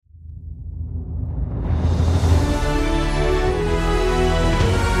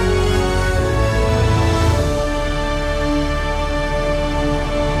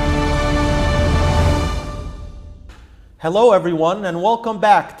Hello everyone, and welcome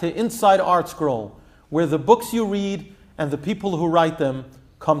back to Inside ArtScroll, where the books you read and the people who write them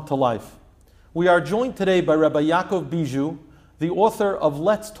come to life. We are joined today by Rabbi Yaakov Bijou, the author of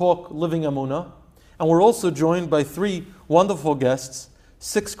Let's Talk Living Emunah, and we're also joined by three wonderful guests,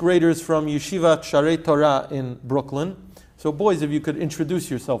 sixth graders from Yeshivat Shaarei Torah in Brooklyn. So boys, if you could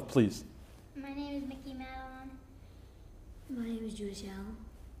introduce yourself, please. My name is Mickey Madeline. My name is Judah.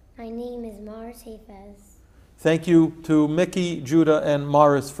 My name is Mars Hafez. Thank you to Mickey, Judah, and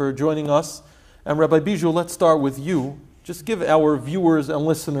Morris for joining us. And Rabbi Bijou, let's start with you. Just give our viewers and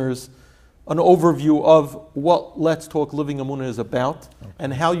listeners an overview of what Let's Talk Living Emunah is about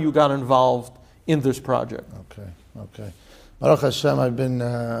and how you got involved in this project. Okay. Baruch Hashem, I've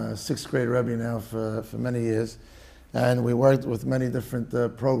been sixth grade Rebbe now for many years. And we worked with many different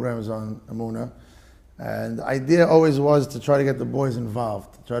programs on Emunah. And the idea always was to try to get the boys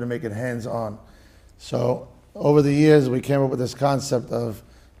involved, to try to make it hands-on. So over the years, we came up with this concept of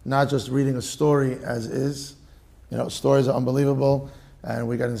not just reading a story as is. You know, stories are unbelievable, and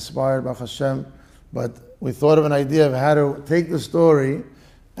we got inspired by Hashem. But we thought of an idea of how to take the story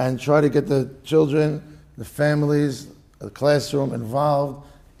and try to get the children, the families, the classroom involved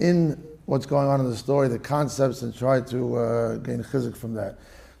in what's going on in the story, the concepts, and try to gain chizuk from that.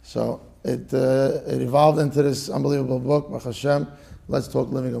 So it evolved into this unbelievable book, Baruch Hashem, Let's Talk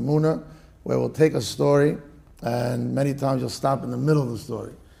Living Emunah, where we'll take a story, and many times you'll stop in the middle of the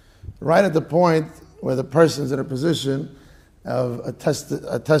story. Right at the point where the person's in a position of a test of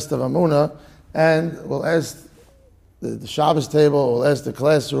Emunah, and we'll ask the Shabbos table, we'll ask the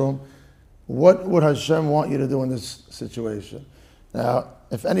classroom, what would Hashem want you to do in this situation? Now,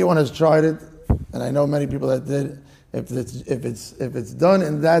 if anyone has tried it, and I know many people that did, if it's done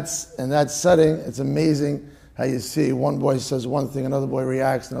in that setting, it's amazing how you see one boy says one thing, another boy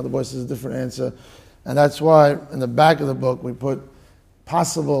reacts, another boy says a different answer. And that's why in the back of the book we put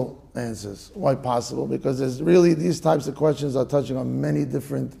possible answers. Why possible? Because there's really, these types of questions are touching on many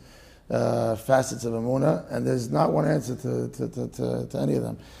different facets of Emunah, and there's not one answer to any of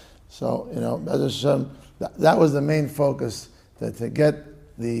them. So, you know, Hashem, that was the main focus, to get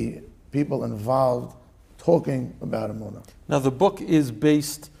the people involved talking about Emunah. Now the book is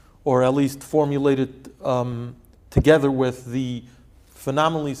based, or at least formulated together with the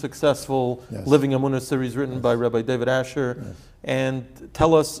phenomenally successful Living Emunah series written by Rabbi David Ashear. Yes. And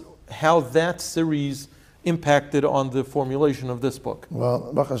tell us how that series impacted on the formulation of this book.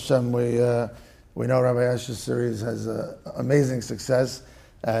 Well, Baruch Hashem, we know Rabbi Ashear's series has amazing success,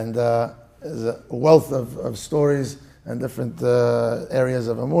 and is a wealth of stories and different areas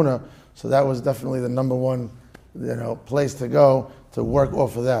of Emunah. So that was definitely the number one, place to go to work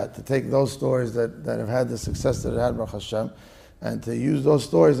off of that, to take those stories that have had the success that it had, Baruch Hashem, and to use those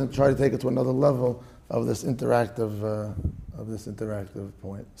stories and try to take it to another level of this interactive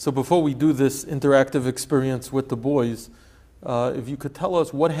point. So before we do this interactive experience with the boys, if you could tell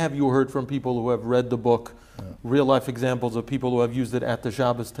us, what have you heard from people who have read the book, real life examples of people who have used it at the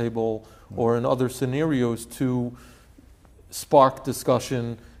Shabbos table or in other scenarios to spark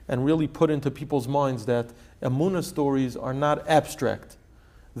discussion and really put into people's minds that Emunah stories are not abstract.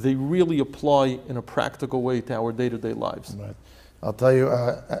 They really apply in a practical way to our day-to-day lives. Right. I'll tell you,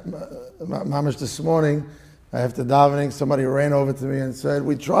 Mamish, this morning, after davening, somebody ran over to me and said,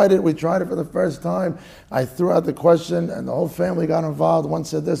 we tried it for the first time. I threw out the question and the whole family got involved. One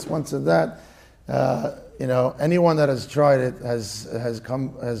said this, one said that. Anyone that has tried it has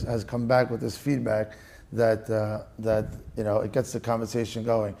come back with this feedback that it gets the conversation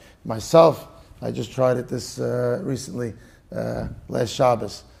going. Myself, I just tried it this recently, last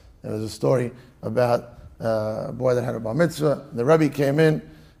Shabbos. There was a story about a boy that had a bar mitzvah. The Rebbe came in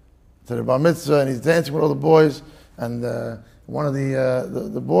to the bar mitzvah and he's dancing with all the boys. And one of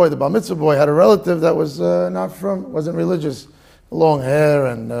the bar mitzvah boy, had a relative that was wasn't religious, long hair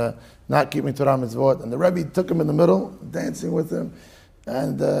and not keeping Torah mitzvot. And the Rebbe took him in the middle, dancing with him,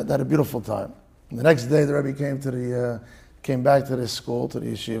 and they had a beautiful time. And the next day, the Rebbe came back to the school, to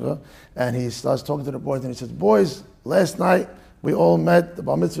the yeshiva, and he starts talking to the boys, and he says, boys, last night we all met the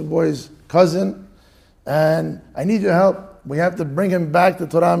bar mitzvah boy's cousin, and I need your help. We have to bring him back to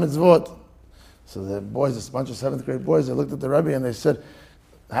Torah mitzvot. So the boys, this bunch of seventh grade boys, they looked at the Rebbe and they said,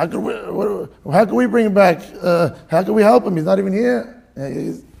 how can we bring him back? How can we help him? He's not even here.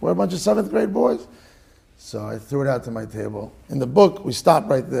 We're a bunch of seventh grade boys. So I threw it out to my table. In the book, we stopped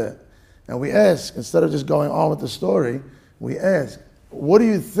right there. And we ask, instead of just going on with the story, we ask, what do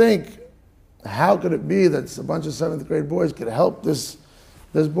you think? How could it be that a bunch of seventh grade boys could help this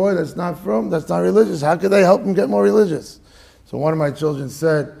boy that's not religious? How could they help him get more religious? So one of my children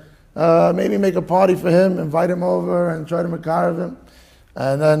said, maybe make a party for him, invite him over and try to makarev him.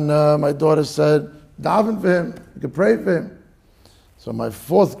 And then my daughter said, daven for him, you could pray for him. So my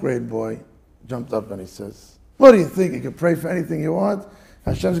 4th grade boy jumped up and he says, what do you think? You can pray for anything you want?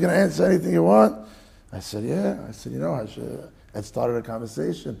 Hashem's going to answer anything you want? I said, yeah. I said, that started a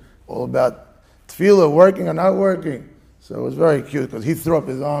conversation all about tefillah, working or not working. So it was very cute because he threw up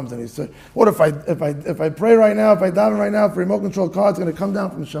his arms and he said, what if I pray right now, if I daven right now for remote control car, it's going to come down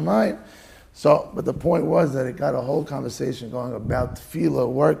from Shaarei? So, but the point was that it got a whole conversation going about tefillah,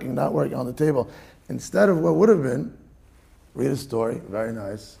 working, not working on the table. Instead of what would have been, read a story, very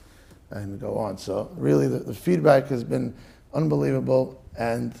nice, and go on. So really the feedback has been unbelievable,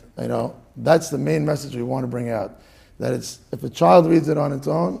 and that's the main message we want to bring out. That it's, if a child reads it on its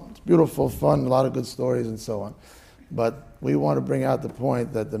own, it's beautiful, fun, a lot of good stories and so on. But we want to bring out the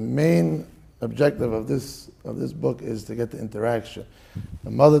point that the main objective of this book is to get the interaction. A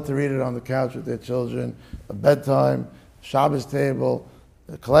mother to read it on the couch with their children, a bedtime, Shabbos table,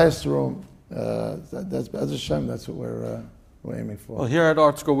 a classroom. That's Hashem. That's what we're aiming for. Well, here at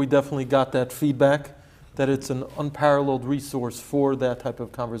ArtScroll, we definitely got that feedback that it's an unparalleled resource for that type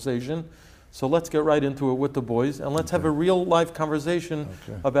of conversation. So let's get right into it with the boys, and let's have a real life conversation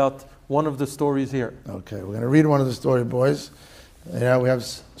about one of the stories here. Okay, we're going to read one of the story, boys. We have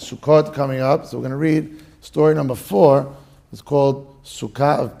Sukkot coming up, so we're going to read story number 4. It's called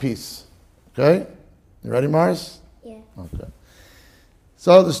Sukkah of Peace. Okay? You ready, Mars? Yeah. Okay.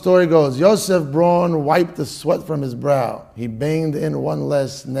 So the story goes, Yosef Braun wiped the sweat from his brow. He banged in one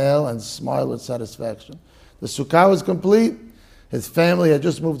last nail and smiled with satisfaction. The Sukkah was complete. His family had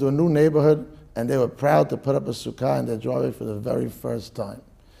just moved to a new neighborhood, and they were proud to put up a Sukkah in their driveway for the very first time.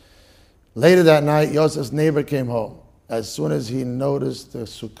 Later that night, Yosef's neighbor came home. As soon as he noticed the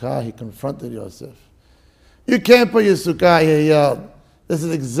Sukkah, he confronted Yosef. You can't put your Sukkah here, he yelled. This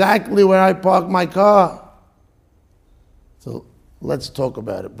is exactly where I park my car. So let's talk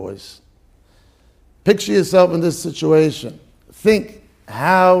about it, boys. Picture yourself in this situation. Think,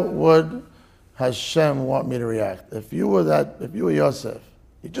 how would Hashem want me to react? If you were Yosef,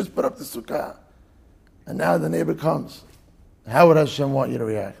 you just put up the Sukkah, and now the neighbor comes. How would Hashem want you to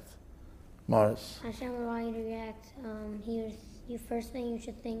react? Morris. Hashem would want you to react. First thing you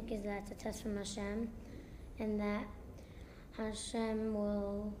should think is that it's a test from Hashem, and that Hashem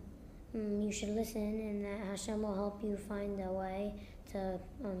will, you should listen, and that Hashem will help you find a way to,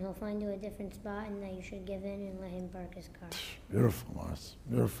 he'll find you a different spot, and that you should give in and let him park his car. Beautiful, Morris.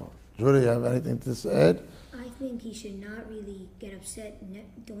 Beautiful. Judy, you have anything to add? I think he should not really get upset.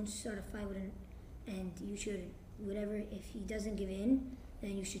 Don't start a fight with him, and you should, if he doesn't give in,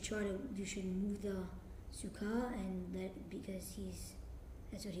 then you should move the Sukkah, and because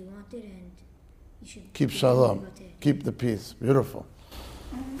that's what he wanted, and you should keep shalom, keep the peace. Beautiful.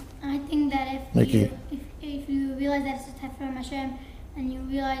 I think that if you realize that it's a test from Hashem, and you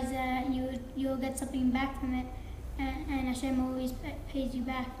realize that you'll get something back from it, and Hashem always pays you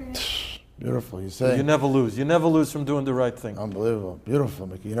back for it. Beautiful. You say you never lose. You never lose from doing the right thing. Unbelievable. Beautiful,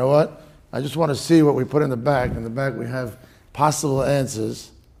 Mickey. You know what? I just want to see what we put in the back. In the back we have possible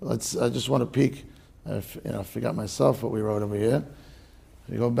answers. I just want to peek. I forgot myself what we wrote over here.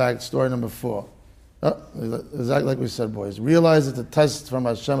 You go back, story number 4. Exactly like we said, boys. Realize that the test from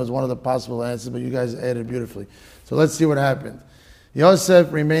Hashem is one of the possible answers, but you guys added beautifully. So let's see what happened.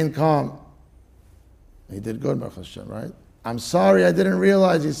 Yosef remained calm. He did good, Baruch Hashem, right? I'm sorry, I didn't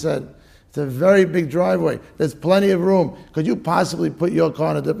realize, he said. It's a very big driveway. There's plenty of room. Could you possibly put your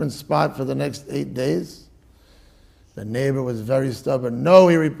car in a different spot for the next 8 days? The neighbor was very stubborn. No,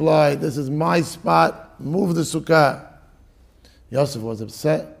 he replied, this is my spot. Move the Sukkah. Yosef was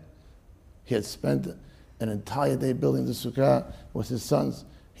upset. He had spent an entire day building the Sukkah with his sons.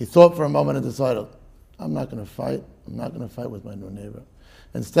 He thought for a moment and decided, I'm not going to fight. I'm not going to fight with my new neighbor.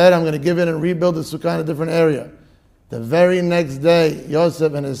 Instead, I'm going to give in and rebuild the Sukkah in a different area. The very next day,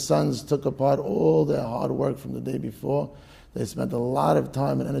 Yosef and his sons took apart all their hard work from the day before. They spent a lot of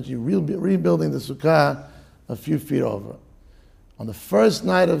time and energy rebuilding the Sukkah a few feet over. On the first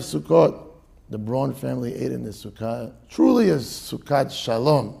night of Sukkot, the Braun family ate in the Sukkah, truly a Sukkah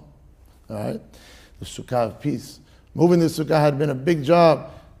Shalom, all right? The Sukkah of peace. Moving the Sukkah had been a big job,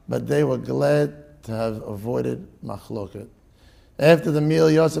 but they were glad to have avoided machloket. After the meal,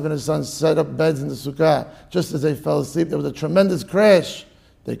 Yosef and his sons set up beds in the Sukkah. Just as they fell asleep, there was a tremendous crash.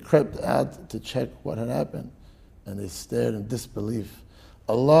 They crept out to check what had happened, and they stared in disbelief.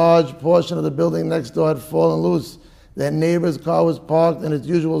 A large portion of the building next door had fallen loose. Their neighbor's car was parked in its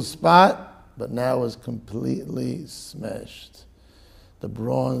usual spot, but now was completely smashed. The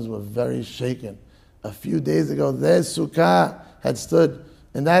Brauns were very shaken. A few days ago, their Sukkah had stood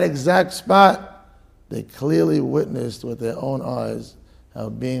in that exact spot, they clearly witnessed with their own eyes how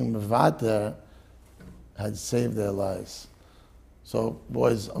being mevater had saved their lives. So,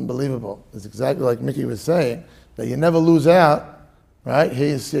 boys, unbelievable. It's exactly like Mickey was saying, that you never lose out, right? Here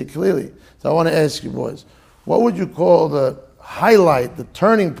you see it clearly. So I want to ask you, boys, what would you call the highlight, the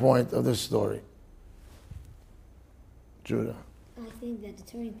turning point of this story? Judah. I think that the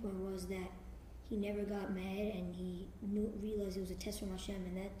turning point was that he never got mad and he realized it was a test from Hashem,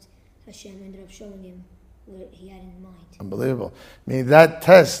 and that Hashem ended up showing him what he had in mind. Unbelievable. I mean, that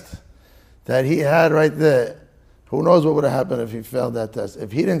test that he had right there, who knows what would have happened if he failed that test.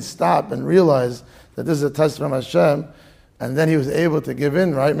 If he didn't stop and realize that this is a test from Hashem, and then he was able to give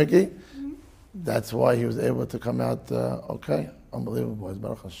in, right, Mickey? Mm-hmm. That's why he was able to come out, okay. Unbelievable, boys.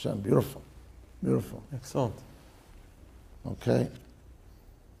 Baruch Hashem. Beautiful. Beautiful. Excellent. Okay.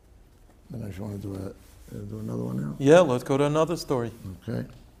 Then if you want to do another one now? Yeah, let's go to another story. Okay.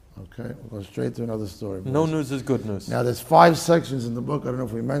 Okay. We'll go straight to another story. No news is good news. Now, there's 5 sections in the book. I don't know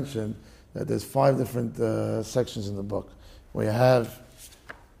if we mentioned that there's 5 different sections in the book. We have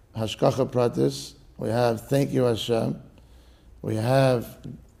Hashgachah Pratis. We have Thank You Hashem. We have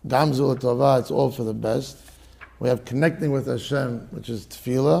Gamzu L'Tovah, it's all for the best. We have Connecting with Hashem, which is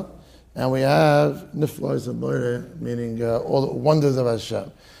Tefillah. And we have Niflo Yisabore, meaning all the wonders of Hashem.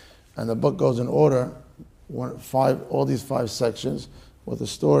 And the book goes in order, all these 5 sections, with a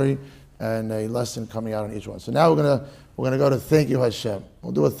story and a lesson coming out on each one. So now we're gonna go to Thank You Hashem.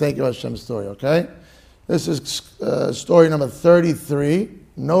 We'll do a Thank You Hashem story, okay? This is story number 33.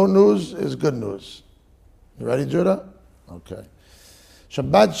 No news is good news. You ready, Judah? Okay.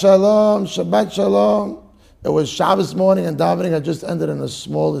 Shabbat Shalom, Shabbat Shalom. It was Shabbos morning and davening had just ended in a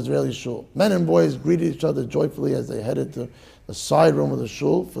small Israeli shul. Men and boys greeted each other joyfully as they headed to the side room of the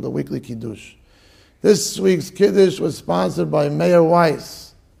shul for the weekly Kiddush. This week's Kiddush was sponsored by Mayor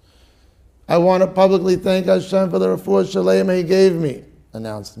Weiss. I want to publicly thank Hashem for the refuah shalema He gave me,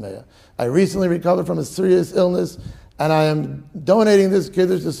 announced Mayor. I recently recovered from a serious illness, and I am donating this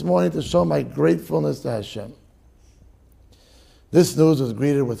Kiddush this morning to show my gratefulness to Hashem. This news was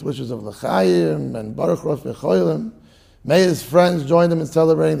greeted with wishes of l'chaim and baruch rosh v'cholim. Mayor's friends joined him in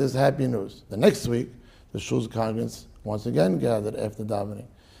celebrating this happy news. The next week, the shul's congregants once again gathered after davening.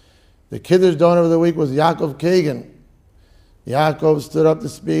 The Kiddush donor of the week was Yaakov Kagan. Yaakov stood up to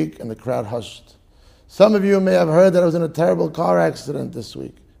speak, and the crowd hushed. Some of you may have heard that I was in a terrible car accident this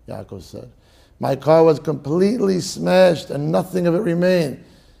week, Yaakov said. My car was completely smashed and nothing of it remained.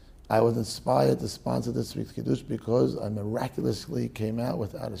 I was inspired to sponsor this week's Kiddush because I miraculously came out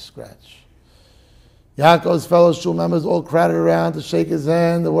without a scratch. Yaakov's fellow shul members all crowded around to shake his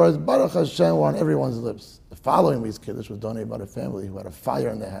hand. The words Baruch Hashem were on everyone's lips. The following week's Kiddush was donated by a family who had a fire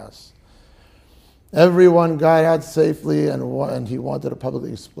in their house. Everyone got out safely, and he wanted to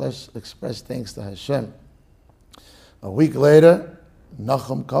publicly express thanks to Hashem. A week later,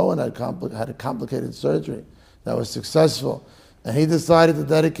 Nachum Cohen had a complicated surgery that was successful, and he decided to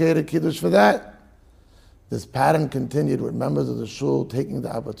dedicate a Kiddush for that. This pattern continued with members of the shul taking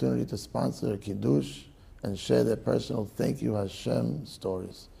the opportunity to sponsor a Kiddush and share their personal Thank You Hashem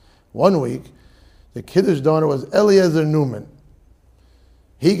stories. One week, the Kiddush donor was Eliezer Newman.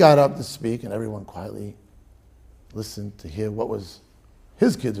 He got up to speak, and everyone quietly listened to hear what was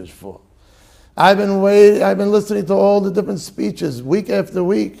his Kiddush for. I've been listening to all the different speeches week after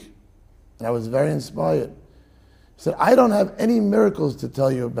week, and I was very inspired. He said, I don't have any miracles to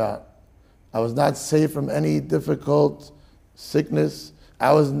tell you about. I was not saved from any difficult sickness.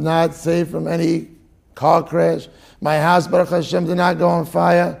 I was not saved from any car crash. My house, Baruch Hashem, did not go on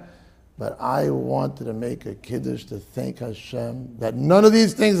fire. But I wanted to make a Kiddush to thank Hashem that none of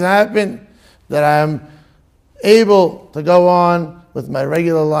these things happened, that I am able to go on with my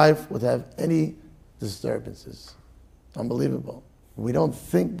regular life without any disturbances. Unbelievable. We don't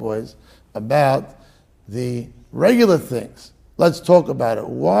think, boys, about the regular things. Let's talk about it.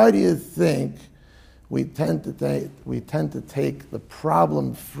 Why do you think we tend to take the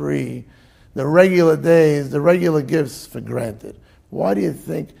problem-free, the regular days, the regular gifts for granted? Why do you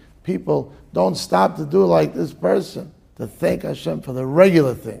think people don't stop to do like this person, to thank Hashem for the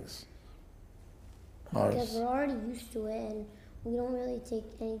regular things? Because we're already used to it, and we don't really take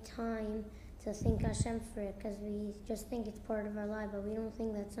any time to thank Hashem for it, because we just think it's part of our life, but we don't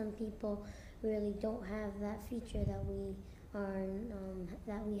think that some people really don't have that feature that we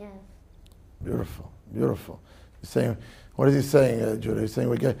have. Beautiful, beautiful. He's saying, what is he saying, Judah? He's saying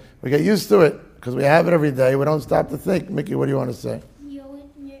we get used to it because we have it every day. We don't stop to think. Mickey, what do you want to say?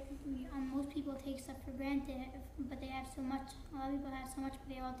 Most people take stuff for granted, but they have so much. A lot of people have so much, but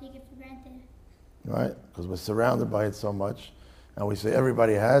they all take it for granted. Right, because we're surrounded by it so much. and we say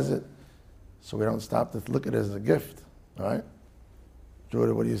everybody has it, so we don't stop to look at it as a gift, right?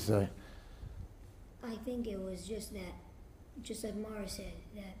 Judah, what do you say? I think it was just that, just like Mara said,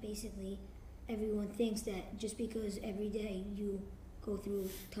 that basically everyone thinks that just because every day you go through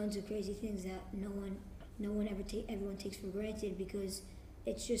tons of crazy things that everyone takes for granted, because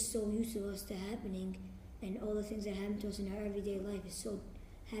it's just so used to us to happening, and all the things that happen to us in our everyday life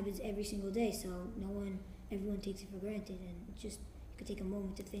happens every single day. So everyone takes it for granted, and just you could take a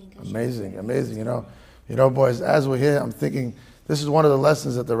moment to think. Amazing. You know, boys. As we're here, I'm thinking this is one of the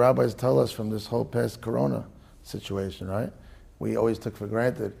lessons that the rabbis tell us from this whole past Corona situation, right? We always took for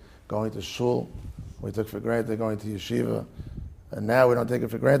granted going to shul. We took for granted going to yeshiva. And now we don't take it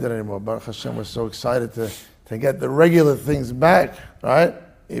for granted anymore. Baruch Hashem, we're so excited to get the regular things back, right?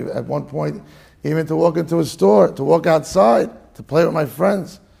 At one point, even to walk into a store, to walk outside, to play with my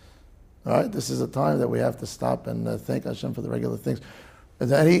friends. All right? This is a time that we have to stop and thank Hashem for the regular things. Is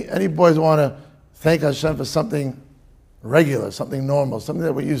there any boys want to thank Hashem for something regular, something normal, something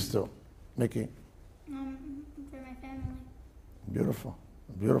that we're used to? Mickey? For my family. Beautiful.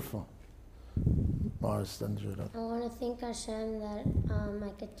 Mars, and Judah. I want to thank Hashem that I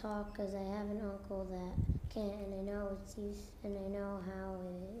could talk, because I have an uncle that can't, and I know it's use, and I know how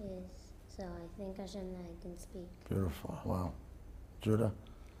it is. So I thank Hashem that I can speak. Beautiful. Wow. Judah?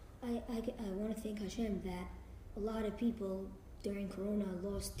 I want to thank Hashem that a lot of people during Corona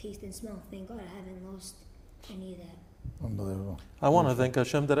lost taste and smell. Thank God I haven't lost any of that. Unbelievable. I want to thank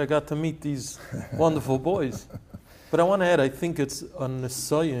Hashem that I got to meet these wonderful boys. But I want to add, I think it's a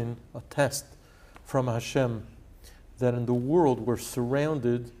nisayon, a test from Hashem, that in the world we're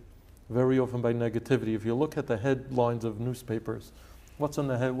surrounded very often by negativity. If you look at the headlines of newspapers, what's on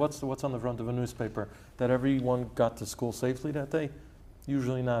the front of a newspaper? That everyone got to school safely that day?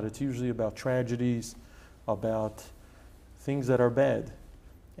 Usually not. It's usually about tragedies, about things that are bad.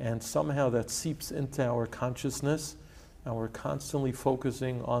 And somehow that seeps into our consciousness, and we're constantly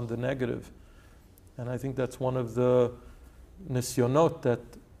focusing on the negative. And I think that's one of the nisyonot that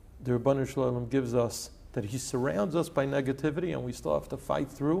the Rebbeinu Shalom gives us, that he surrounds us by negativity, and we still have to fight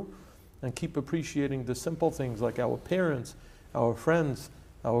through and keep appreciating the simple things like our parents, our friends,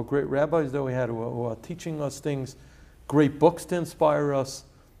 our great rabbis that we had who are teaching us things, great books to inspire us,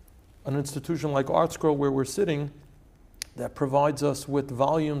 an institution like ArtScroll where we're sitting that provides us with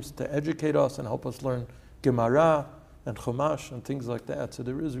volumes to educate us and help us learn Gemara and Chumash and things like that. So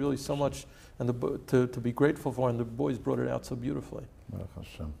there is really so much to be grateful for, and the boys brought it out so beautifully. Baruch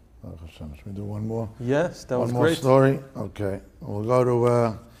Hashem. Baruch Hashem. Should we do one more? Yes, that was great. One more story? Okay. We'll go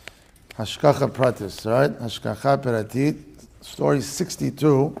to Hashgachah Pratis, right? Hashgachah Pratis, story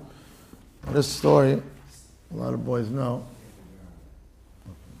 62. This story, a lot of boys know.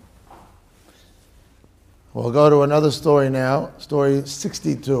 We'll go to another story now, story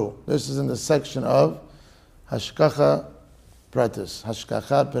 62. This is in the section of Hashgachah Pratis,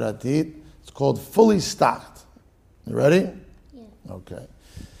 Hashgachah Pratis. It's called Fully Stocked. You ready? Yeah. Okay.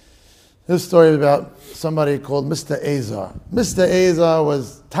 This story is about somebody called Mr. Azar. Mr. Azar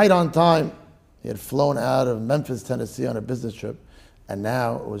was tight on time. He had flown out of Memphis, Tennessee on a business trip, and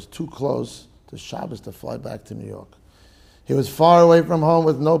now it was too close to Shabbos to fly back to New York. He was far away from home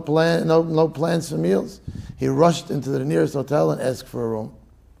with no plans for meals. He rushed into the nearest hotel and asked for a room.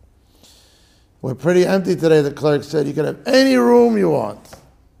 We're pretty empty today, the clerk said. You can have any room you want.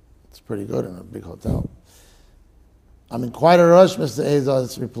 It's pretty good in a big hotel. I'm in quite a rush, Mr.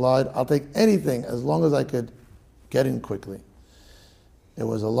 Azaz replied. I'll take anything as long as I could get in quickly. It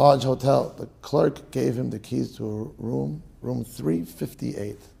was a large hotel. The clerk gave him the keys to a room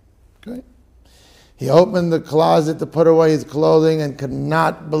 358. Okay. He opened the closet to put away his clothing and could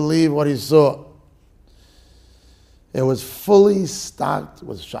not believe what he saw. It was fully stocked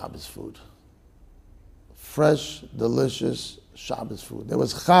with Shabbos food. Fresh, delicious Shabbos food. There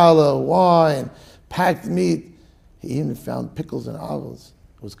was challah, wine, packed meat. He even found pickles and olives.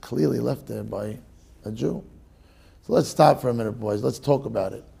 It was clearly left there by a Jew. So let's stop for a minute, boys. Let's talk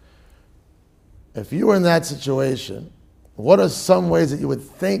about it. If you were in that situation, what are some ways that you would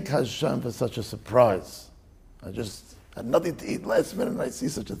thank Hashem for such a surprise? I just had nothing to eat last minute and I see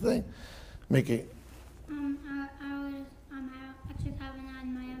such a thing. Mickey? I would have extra kavanah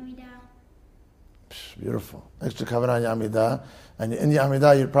in my Amidah. Beautiful. Extra kavanah in your Amidah. And in your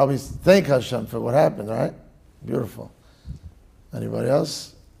Amidah, you'd probably thank Hashem for what happened, right? Beautiful. Anybody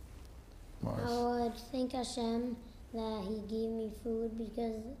else? Mars. I would thank Hashem that He gave me food,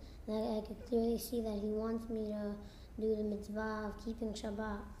 because I could clearly see that He wants me to do the mitzvah of keeping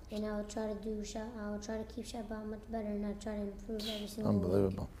Shabbat, and I would try to keep Shabbat much better, and I'd try to improve every single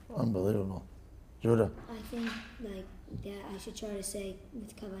week. Unbelievable. Judah. I think like that I should try to say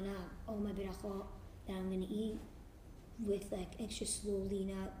with kavanah, all my berachot that I'm going to eat with like extra slowly,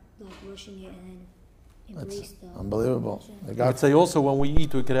 not like rushing it, and then embrace the Unbelievable. I'd say also when we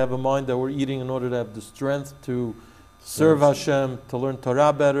eat, we could have in mind that we're eating in order to have the strength to serve Hashem, to learn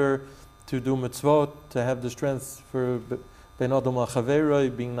Torah better, to do mitzvot, to have the strength for ben adam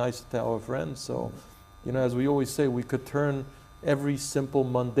l'chaveroi, being nice to our friends. So, as we always say, we could turn every simple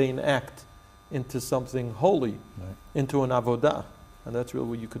mundane act into something holy, into an avodah. And that's really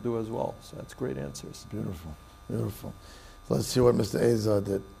what you could do as well. So that's great answers. Beautiful, beautiful. So let's see what Mr. Azar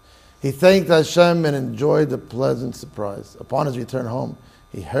did. He thanked Hashem and enjoyed the pleasant surprise. Upon his return home,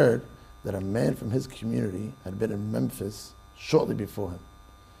 he heard that a man from his community had been in Memphis shortly before him.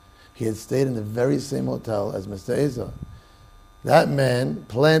 He had stayed in the very same hotel as Mr. Azar. That man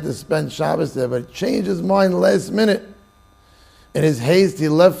planned to spend Shabbos there, but changed his mind last minute. In his haste, he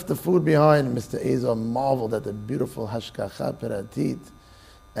left the food behind. Mr. Azar marveled at the beautiful Hashgachah Pratis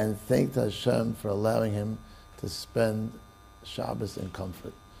and thanked Hashem for allowing him to spend Shabbos in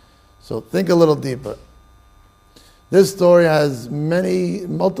comfort. So think a little deeper. This story has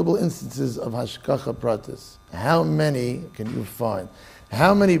multiple instances of Hashgachah Pratis. How many can you find?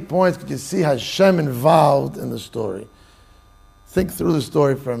 How many points could you see Hashem involved in the story? Think through the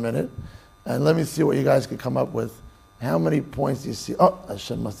story for a minute, and let me see what you guys could come up with. How many points do you see? Oh,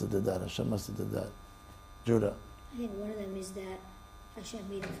 Hashem must have did that. Hashem must have did that. Judah. I think one of them is that Hashem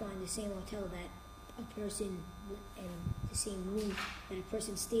made him find the same hotel that a person in the same room that a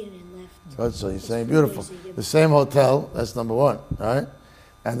person stayed in and left. Good, so you're saying beautiful. The same hotel, that's number one, right?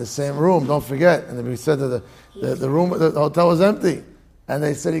 And the same room, don't forget. And then we said that the hotel was empty. And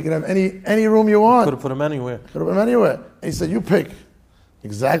they said you could have any room you want. Could have put him anywhere. Could have put him anywhere. And he said, you pick.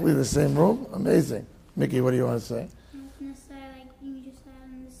 Exactly the same room? Amazing. Mickey, what do you want to say? Not necessarily like you just have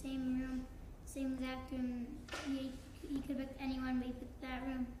in the same room, same exact room. You could pick anyone, but you picked that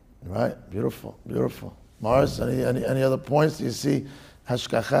room. Right, beautiful, beautiful. Morris, any other points? Do you see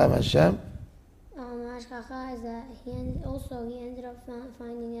Hashgachah of Hashem? Hashgachah is that he ended up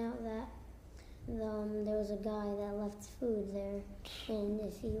finding out that there was a guy that left food there, and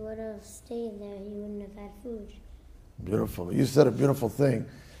if he would have stayed there, he wouldn't have had food. Beautiful. You said a beautiful thing,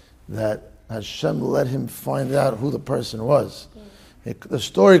 that Hashem let him find out who the person was. Yeah. The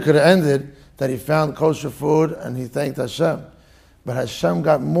story could have ended that he found kosher food and he thanked Hashem. But Hashem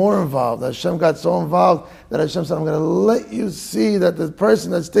got more involved. Hashem got so involved that Hashem said, I'm going to let you see that the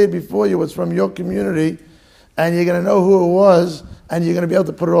person that stayed before you was from your community, and you're going to know who it was, and you're going to be able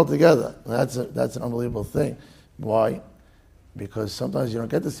to put it all together. That's an unbelievable thing. Why? Because sometimes you don't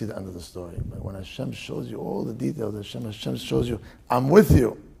get to see the end of the story. But when Hashem shows you all the details, Hashem shows you, I'm with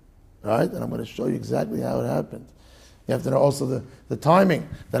you, right? And I'm going to show you exactly how it happened. You have to know also the timing,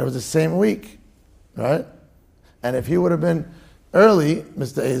 that it was the same week, right? And if he would have been early,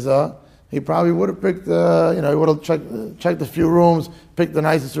 Mr. Azar, he probably would have picked, he would have checked a few rooms, picked the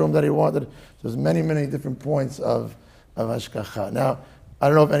nicest room that he wanted. There's many, many different points of Hashgachah. Now, I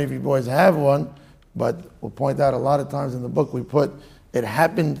don't know if any of you boys have one, but we'll point out a lot of times in the book we put, it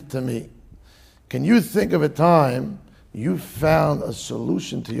happened to me. Can you think of a time you found a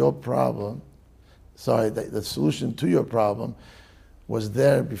solution to your problem? Sorry, the solution to your problem was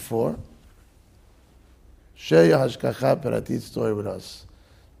there before? Share your Hashgachah Pratis story with us.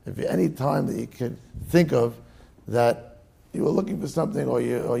 If any time that you could think of that you were looking for something or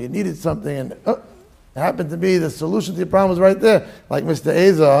you needed something and it happened to be the solution to your problem was right there. Like Mr.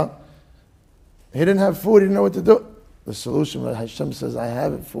 Azar, he didn't have food, he didn't know what to do. The solution, Hashem says, I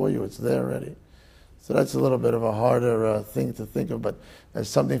have it for you, it's there already. So that's a little bit of a harder thing to think of, but it's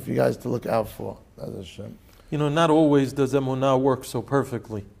something for you guys to look out for. That's Hashem. Not always does Emunah work so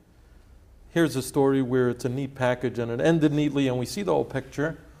perfectly. Here's a story where it's a neat package and it ended neatly and we see the whole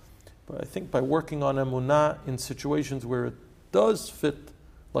picture. But I think by working on Emunah in situations where it does fit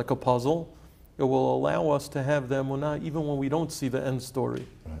like a puzzle, it will allow us to have the Emunah even when we don't see the end story.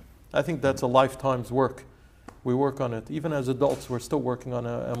 Right. I think that's a lifetime's work. We work on it. Even as adults, we're still working on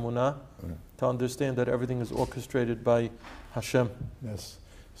Emunah to understand that everything is orchestrated by Hashem. Yes.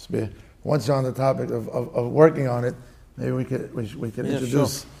 Once you're on the topic of working on it, maybe we could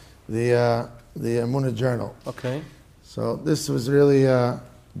introduce the Emunah journal. Okay. So this was really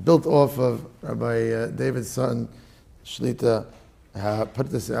built off of Rabbi David's son, Shlita, put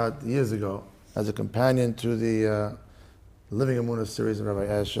this out years ago as a companion to the Living Emunah series of Rabbi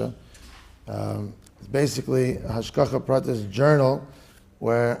Ashear. It's basically a Hashgachah Pratis journal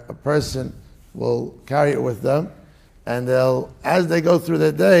where a person will carry it with them, and as they go through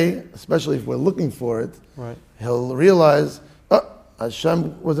their day, especially if we're looking for it, right, he'll realize,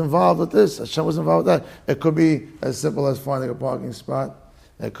 Hashem was involved with this, Hashem was involved with that. It could be as simple as finding a parking spot.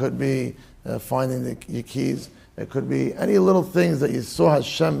 It could be finding your keys. It could be any little things that you saw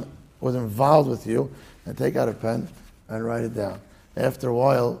Hashem was involved with you, and take out a pen and write it down. After a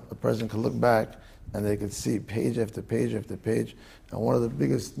while, a person could look back and they could see page after page after page. And one of the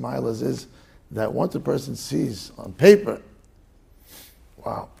biggest milas is that once a person sees on paper,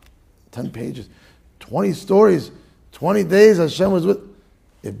 wow, 10 pages, 20 stories, 20 days Hashem was with,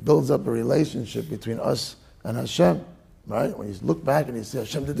 it builds up a relationship between us and Hashem, right? When you look back and you see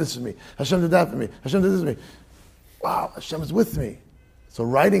Hashem did this for me, Hashem did that for me, Hashem did this for me. Wow, Hashem is with me. So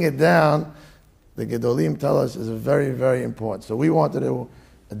writing it down, the Gedolim tell us, is very, very important. So we wanted to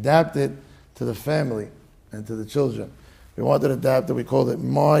adapt it to the family and to the children. We wanted to adapt it, we called it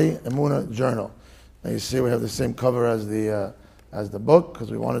My Emunah Journal. And you see we have the same cover as the book,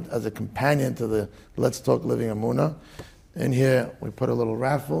 because we wanted as a companion to the Let's Talk Living Emunah. In here, we put a little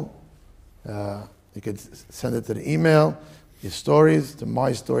raffle. You could send it to the email, your stories, to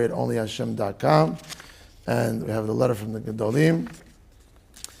mystory@onlyhashem.com. And we have the letter from the Gedolim.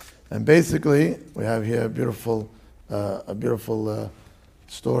 And basically, we have here a beautiful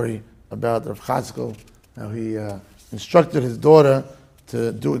story about Rav Chatzkel, how he instructed his daughter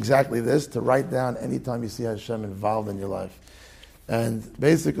to do exactly this, to write down anytime you see Hashem involved in your life. And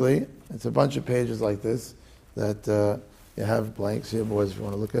basically, it's a bunch of pages like this that you have blanks here, boys, if you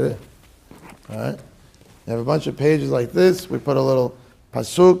want to look at it. All right? You have a bunch of pages like this. We put a little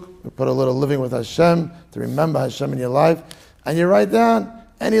pasuk, we put a little living with Hashem, to remember Hashem in your life. And you write down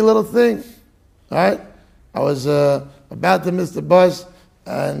any little thing. All right? I was about to miss the bus,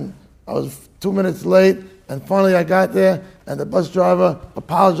 and I was 2 minutes late, and finally I got there, and the bus driver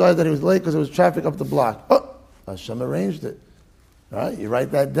apologized that he was late because there was traffic up the block. Oh, Hashem arranged it. All right? You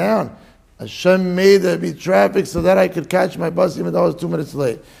write that down. Hashem made there be traffic so that I could catch my bus even though I was 2 minutes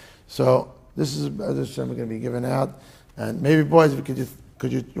late. So this is Hashem going to be given out. And maybe, boys, you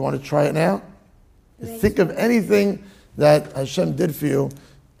want to try it now? Think of anything that Hashem did for you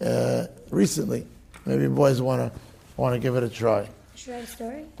recently. Maybe boys want to give it a try. Should I write a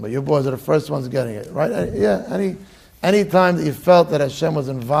story? But you boys are the first ones getting it, right? Yeah. Any time that you felt that Hashem was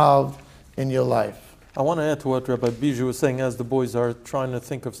involved in your life. I want to add to what Rabbi Bijou was saying as the boys are trying to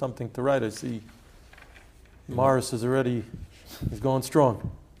think of something to write. I see Morris is already, he's going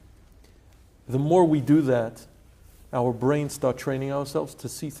strong. The more we do that, our brains start training ourselves to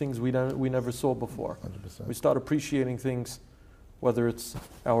see things we never saw before. 100%. We start appreciating things, whether it's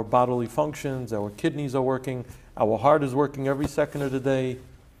our bodily functions, our kidneys are working, our heart is working every second of the day,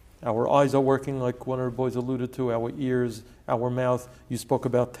 our eyes are working, like one of the boys alluded to, our ears, our mouth. You spoke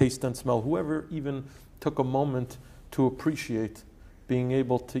about taste and smell. Whoever even took a moment to appreciate being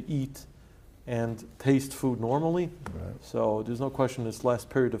able to eat and taste food normally. Right. So there's no question this last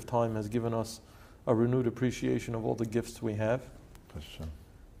period of time has given us a renewed appreciation of all the gifts we have. Sure.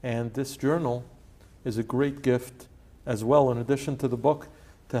 And this journal is a great gift as well, in addition to the book,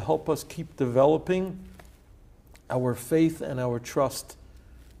 to help us keep developing our faith and our trust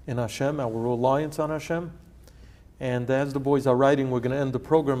in Hashem, our reliance on Hashem. And as the boys are writing, we're going to end the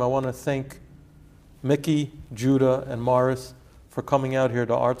program. I want to thank Mickey, Judah, and Morris for coming out here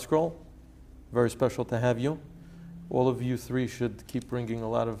to ArtScroll. Very special to have you. All of you three should keep bringing a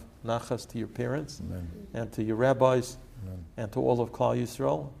lot of nachas to your parents. Amen. And to your rabbis. Amen. And to all of Klal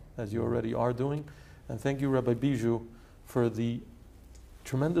Yisrael, as you already are doing. And thank you, Rabbi Bijou, for the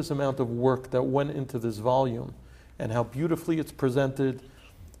tremendous amount of work that went into this volume and how beautifully it's presented,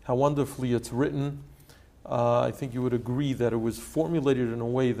 how wonderfully it's written. I think you would agree that it was formulated in a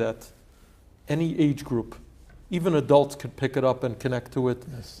way that any age group, even adults, could pick it up and connect to it,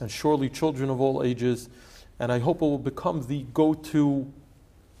 Yes. and surely children of all ages. And I hope it will become the go-to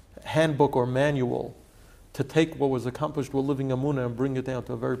handbook or manual to take what was accomplished with Living Emunah and bring it down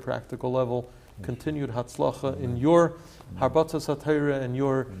to a very practical level. Continued hatzlacha in your harbatzas hatayra and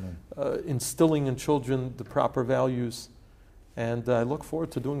your instilling in children the proper values. And I look forward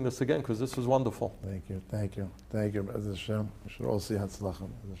to doing this again because this was wonderful. Thank you. Hashem. We should all see hatzlacha.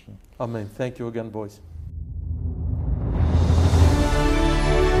 Amen. Thank you again, boys.